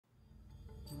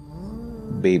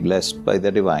Be blessed by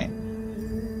the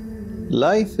divine.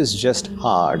 Life is just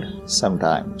hard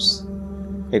sometimes.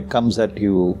 It comes at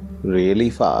you really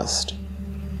fast.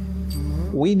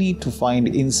 We need to find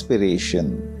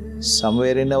inspiration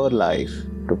somewhere in our life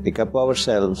to pick up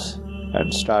ourselves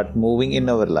and start moving in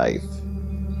our life.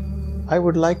 I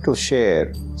would like to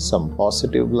share some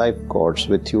positive life quotes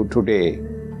with you today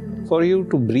for you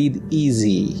to breathe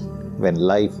easy when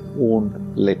life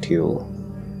won't let you.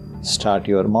 Start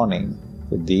your morning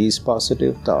with these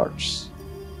positive thoughts.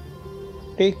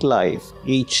 Take life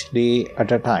each day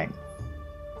at a time.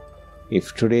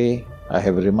 If today I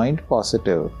have remained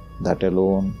positive, that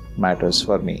alone matters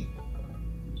for me.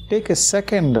 Take a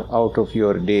second out of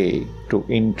your day to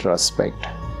introspect.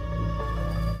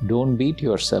 Don't beat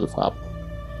yourself up.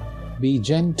 Be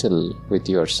gentle with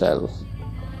yourself.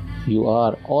 You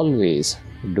are always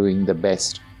doing the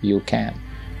best you can.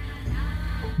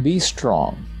 Be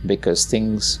strong because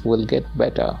things will get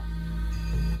better.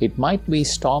 It might be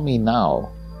stormy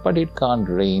now, but it can't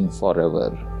rain forever.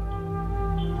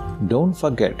 Don't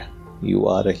forget, you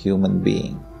are a human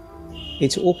being.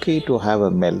 It's okay to have a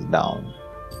meltdown.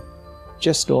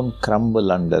 Just don't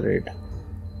crumble under it.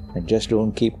 And just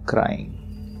don't keep crying.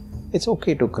 It's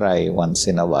okay to cry once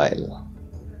in a while.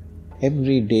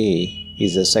 Every day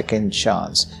is a second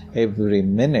chance. Every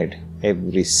minute,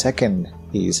 every second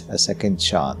is a second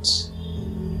chance.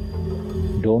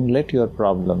 Don't let your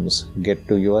problems get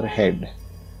to your head.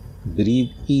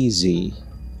 Breathe easy.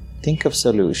 Think of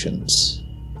solutions.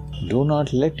 Do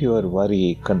not let your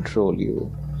worry control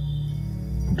you.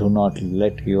 Do not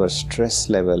let your stress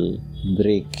level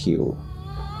break you.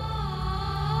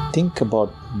 Think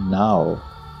about now,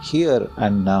 here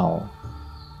and now.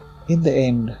 In the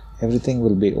end, everything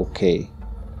will be okay.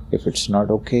 If it's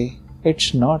not okay,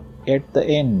 it's not at the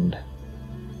end.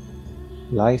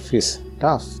 Life is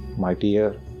tough, my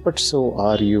dear, but so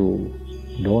are you.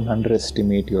 Don't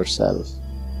underestimate yourself.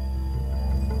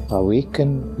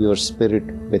 Awaken your spirit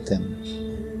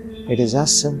within. It is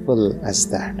as simple as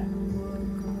that.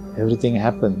 Everything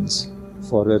happens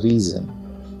for a reason.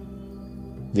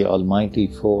 The Almighty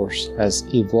Force has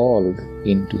evolved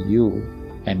into you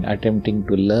and attempting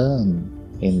to learn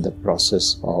in the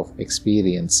process of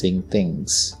experiencing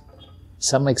things.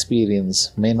 Some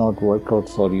experience may not work out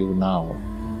for you now,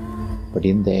 but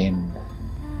in the end,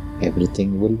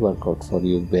 everything will work out for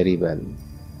you very well.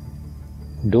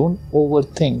 Don't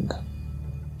overthink.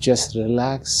 Just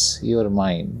relax your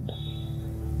mind.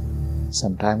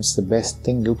 Sometimes the best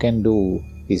thing you can do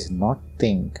is not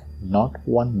think, not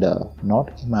wonder,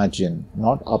 not imagine,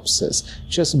 not obsess.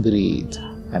 Just breathe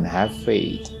and have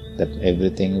faith that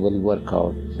everything will work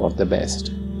out for the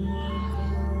best.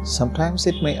 Sometimes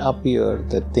it may appear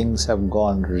that things have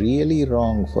gone really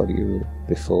wrong for you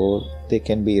before they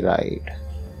can be right.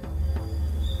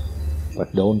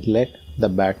 But don't let the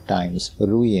bad times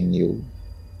ruin you.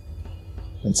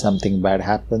 When something bad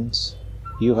happens,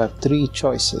 you have three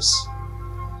choices.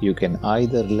 You can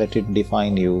either let it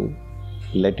define you,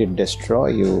 let it destroy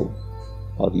you,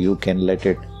 or you can let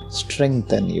it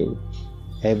strengthen you.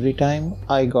 Every time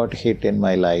I got hit in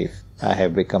my life, I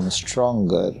have become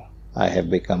stronger. I have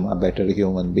become a better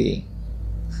human being.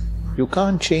 You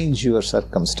can't change your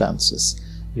circumstances.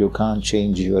 You can't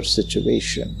change your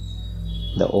situation.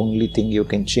 The only thing you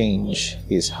can change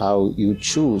is how you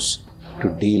choose to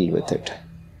deal with it.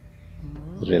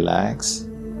 Relax,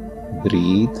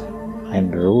 breathe,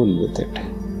 and roll with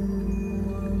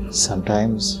it.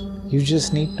 Sometimes you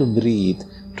just need to breathe,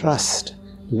 trust,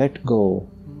 let go,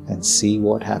 and see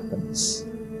what happens.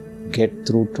 Get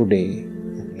through today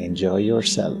and enjoy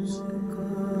yourself.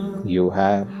 You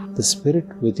have the spirit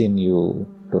within you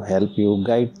to help you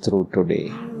guide through today.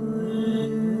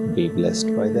 Be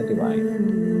blessed by the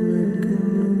divine.